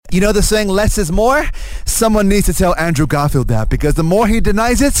You know the saying, less is more? Someone needs to tell Andrew Garfield that, because the more he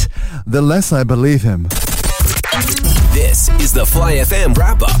denies it, the less I believe him. This is the Fly FM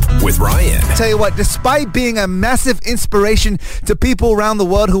Wrap-Up with Ryan. Tell you what, despite being a massive inspiration to people around the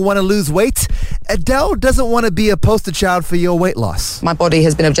world who want to lose weight, Adele doesn't want to be a poster child for your weight loss. My body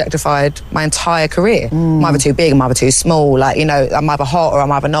has been objectified my entire career. I'm either too big, I'm either too small, like, you know, I'm either hot or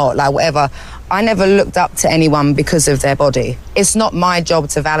I'm either not, like whatever. I never looked up to anyone because of their body. It's not my job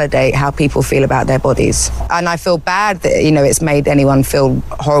to validate how people feel about their bodies. And I feel bad that, you know, it's made anyone feel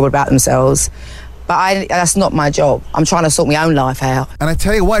horrible about themselves. But that's not my job. I'm trying to sort my own life out. And I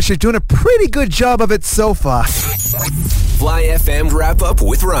tell you what, she's doing a pretty good job of it so far. Fly FM Wrap-Up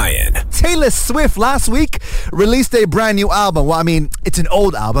with Ryan. Taylor Swift last week released a brand new album. Well, I mean, it's an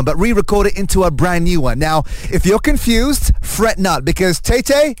old album, but re-recorded into a brand new one. Now, if you're confused, fret not, because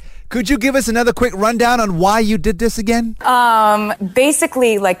Tay-Tay, could you give us another quick rundown on why you did this again?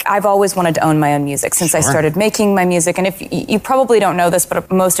 Basically, like, I've always wanted to own my own music since I started making my music. And if you probably don't know this, but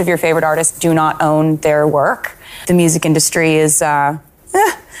most of your favorite artists do not own their work. The music industry is,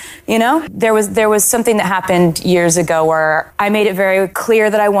 you know, there was something that happened years ago where I made it very clear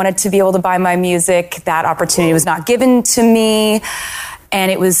that I wanted to be able to buy my music. That opportunity was not given to me, and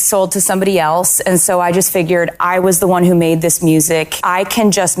it was sold to somebody else. And so I just figured I was the one who made this music. I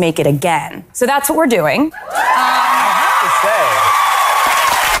can just make it again. So that's what we're doing. I have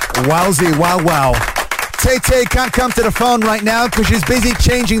to say, wowzy, wow. Tay-Tay can't come to the phone right now because she's busy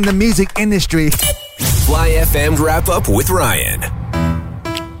changing the music industry. Fly FM Wrap-Up with Ryan.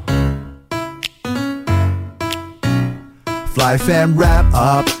 Fly FM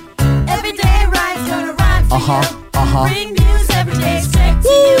Wrap-Up. Every day Ryan's gonna rhyme for you. Bring news every day straight to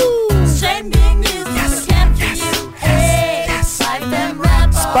you. Trending news yes, can for you. Hey, Fly FM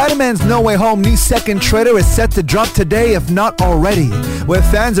Wrap-Up. Spider-Man's No Way Home new second trailer is set to drop today, if not already, where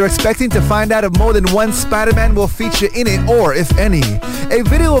fans are expecting to find out if more than one Spider-Man will feature in it, or if any. A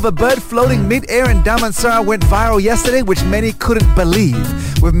video of a bird floating mid-air in Damansara went viral yesterday, which many couldn't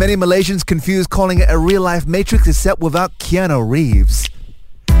believe, with many Malaysians confused, calling it a real-life Matrix except without Keanu Reeves.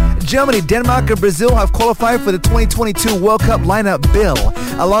 Germany, Denmark, and Brazil have qualified for the 2022 World Cup lineup bill,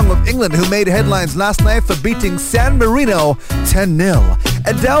 along with England, who made headlines last night for beating San Marino 10-0.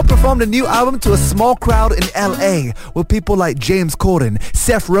 Adele performed a new album to a small crowd in LA with people like James Corden,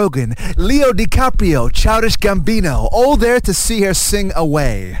 Seth Rogen, Leo DiCaprio, Childish Gambino, all there to see her sing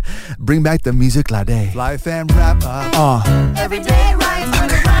away. Bring back the music, Lade. Fly FM Wrap-Up. Every day Ryan's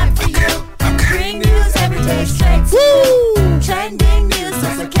gonna rhyme for you. Bring news every day straight to you. Trending news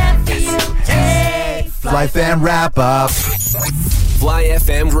just I can for you. Hey, Fly FM Wrap-Up. Fly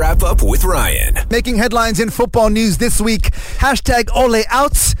FM Wrap-Up with Ryan. Making headlines in football news this week. Hashtag Ole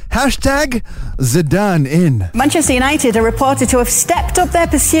outs. Hashtag Zidane in. Manchester United are reported to have stepped up their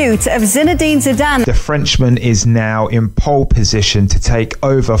pursuit of Zinedine Zidane. The Frenchman is now in pole position to take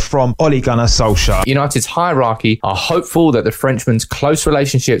over from Ole Gunnar Solskjaer. United's hierarchy are hopeful that the Frenchman's close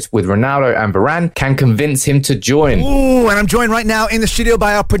relationships with Ronaldo and Varane can convince him to join. Ooh, and I'm joined right now in the studio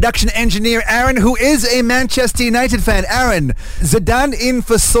by our production engineer, Aaron, who is a Manchester United fan. Aaron, Zidane in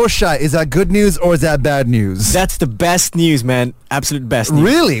for Solskjaer. Is that good news or is that bad news? That's the best news, man. Absolute best news.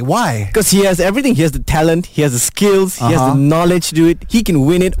 Really? Why? Because he has everything. He has the talent, he has the skills, he has the knowledge to do it. He can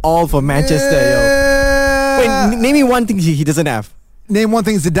win it all for Manchester, yo. Wait, name me one thing he doesn't have. Name one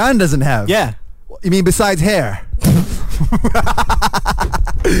thing Zidane doesn't have? Yeah. You mean besides hair?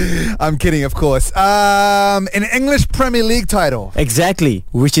 I'm kidding, of course. An English Premier League title. Exactly.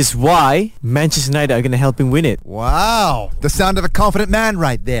 Which is why Manchester United are going to help him win it. Wow. The sound of a confident man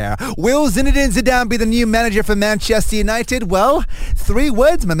right there. Will Zinedine Zidane be the new manager for Manchester United? Well, 3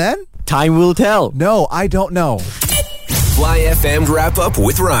 words, my man. Time will tell. No, I don't know. Fly FM Wrap-Up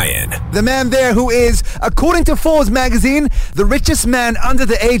with Ryan. The man there who is, according to Forbes magazine, the richest man under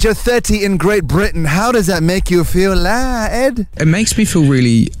the age of 30 in Great Britain. How does that make you feel, Ed? It makes me feel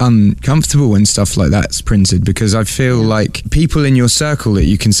really uncomfortable when stuff like that's printed, because I feel like people in your circle that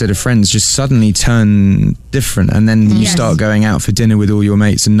you consider friends just suddenly turn different, and then you start going out for dinner with all your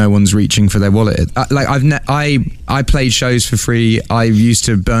mates and no one's reaching for their wallet. I played shows for free. I used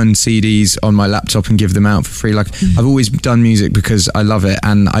to burn CDs on my laptop and give them out for free. Like, I've always done music because I love it,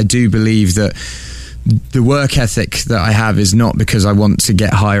 and I do believe that the work ethic that I have is not because I want to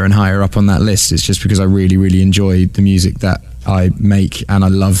get higher and higher up on that list. It's just because I really, really enjoy the music that I make and I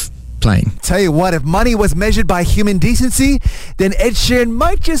love playing. Tell you what, if money was measured by human decency, then Ed Sheeran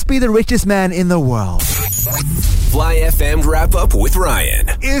might just be the richest man in the world. Fly FM Wrap Up with Ryan.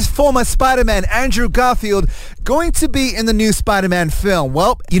 Is former Spider-Man Andrew Garfield going to be in the new Spider-Man film?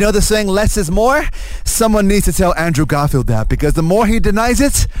 Well, you know the saying, less is more? Someone needs to tell Andrew Garfield that, because the more he denies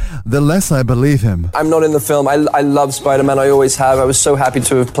it, the less I believe him. I'm not in the film. I love Spider-Man. I always have. I was so happy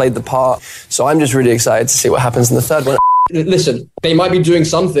to have played the part. So I'm just really excited to see what happens in the third one. Listen, they might be doing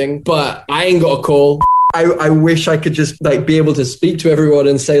something, but I ain't got a call. I wish I could just be able to speak to everyone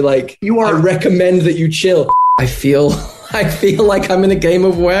and say I recommend that you chill. I feel like I'm in a game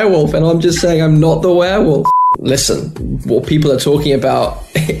of werewolf, and I'm just saying I'm not the werewolf. Listen, what people are talking about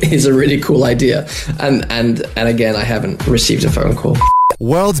is a really cool idea. And again, I haven't received a phone call.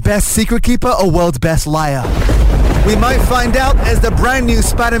 World's best secret keeper or world's best liar? We might find out as the brand new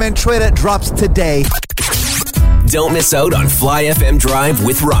Spider-Man trailer drops today. Don't miss out on Fly FM Drive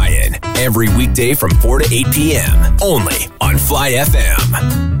with Ryan. Every weekday from 4 to 8 p.m. Only on Fly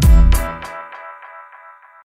FM.